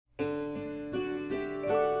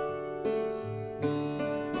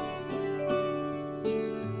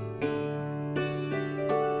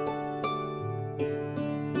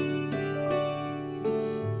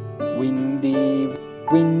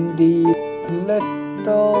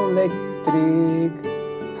little electric.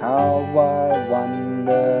 How I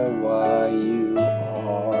wonder why you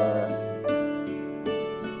are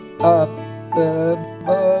up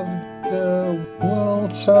above the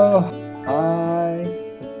world so high,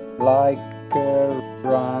 like a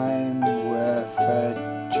rhyme with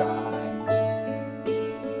a chime.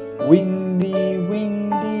 Windy,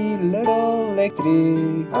 windy, little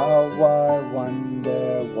electric, how I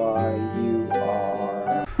wonder why you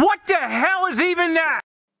are. What the hell is even that?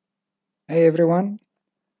 Hey everyone,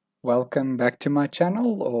 welcome back to my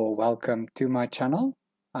channel, or welcome to my channel.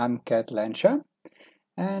 I'm Kat Lansha,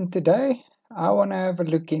 and today I want to have a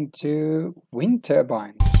look into wind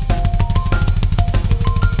turbines.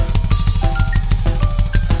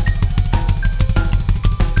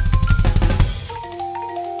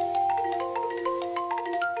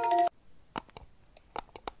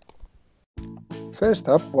 First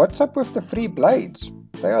up, what's up with the free blades?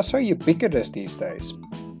 They are so ubiquitous these days.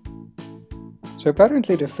 So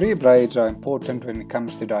apparently the free blades are important when it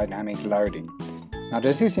comes to dynamic loading. Now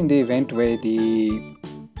this is in the event where the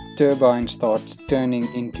turbine starts turning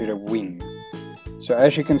into the wind. So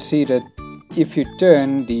as you can see that if you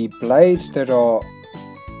turn the blades that are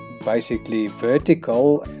basically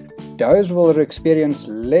vertical, those will experience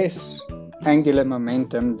less angular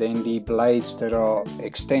momentum than the blades that are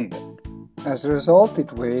extended. As a result,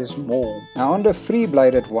 it wears more. Now on the free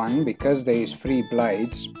bladed one, because there is free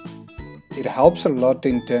blades, it helps a lot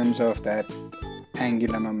in terms of that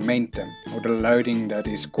angular momentum or the loading that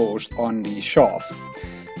is caused on the shaft.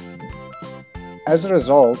 As a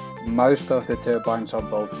result, most of the turbines are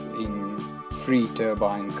built in free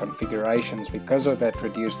turbine configurations because of that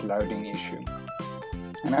reduced loading issue.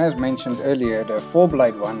 And as mentioned earlier, the four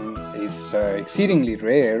blade one is exceedingly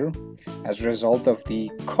rare as a result of the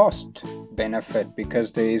cost benefit,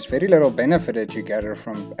 because there is very little benefit that you gather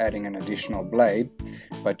from adding an additional blade,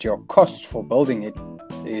 but your cost for building it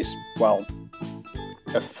is, well,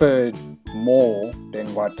 a third more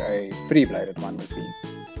than what a free bladed one would be.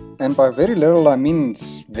 And by very little I mean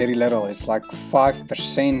it's very little, it's like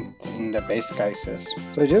 5% in the best cases.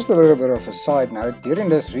 So just a little bit of a side note, during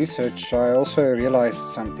this research I also realized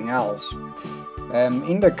something else.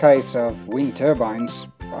 In the case of wind turbines,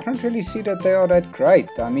 I don't really see that they are that great.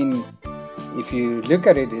 I mean, if you look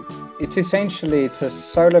at it, it's essentially a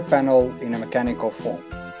solar panel in a mechanical form,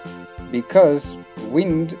 because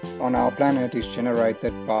wind on our planet is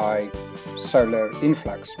generated by solar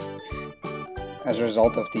influx as a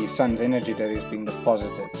result of the sun's energy that is being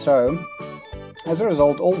deposited. So as a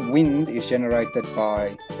result, all wind is generated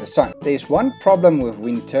by the sun. There's one problem with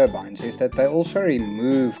wind turbines, is that they also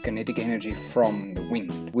remove kinetic energy from the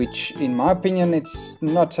wind, which in my opinion it's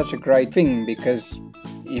not such a great thing, because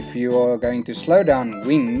if you are going to slow down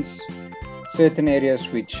winds, certain areas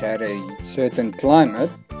which had a certain climate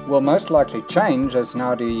will most likely change, as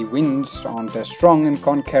now the winds aren't as strong and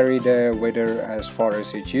can't carry the weather as far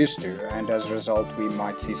as it used to, and as a result we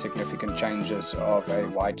might see significant changes of a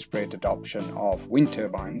widespread adoption of wind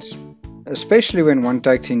turbines. Especially when one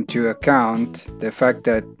takes into account the fact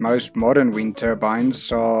that most modern wind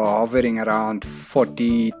turbines are hovering around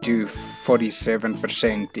 40 to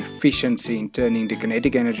 47% efficiency in turning the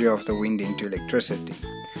kinetic energy of the wind into electricity.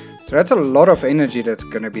 So that's a lot of energy that's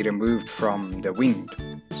going to be removed from the wind,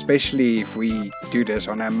 especially if we do this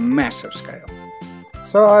on a massive scale.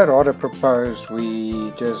 So I rather propose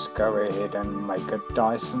we just go ahead and make a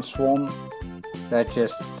Dyson swarm. That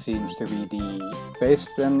just seems to be the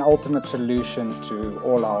best and ultimate solution to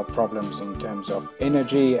all our problems in terms of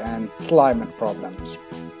energy and climate problems.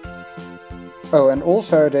 Oh, and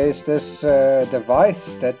also there's this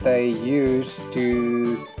device that they use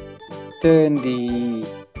to turn the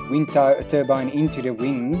wind turbine into the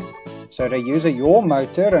wind. So they use a yaw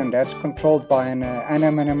motor, and that's controlled by an What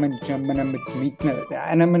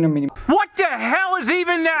the hell is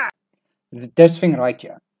even that? This thing right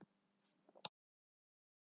here.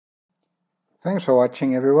 Thanks for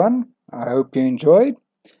watching everyone. I hope you enjoyed.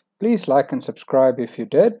 Please like and subscribe if you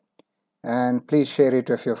did. And please share it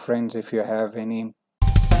with your friends if you have any.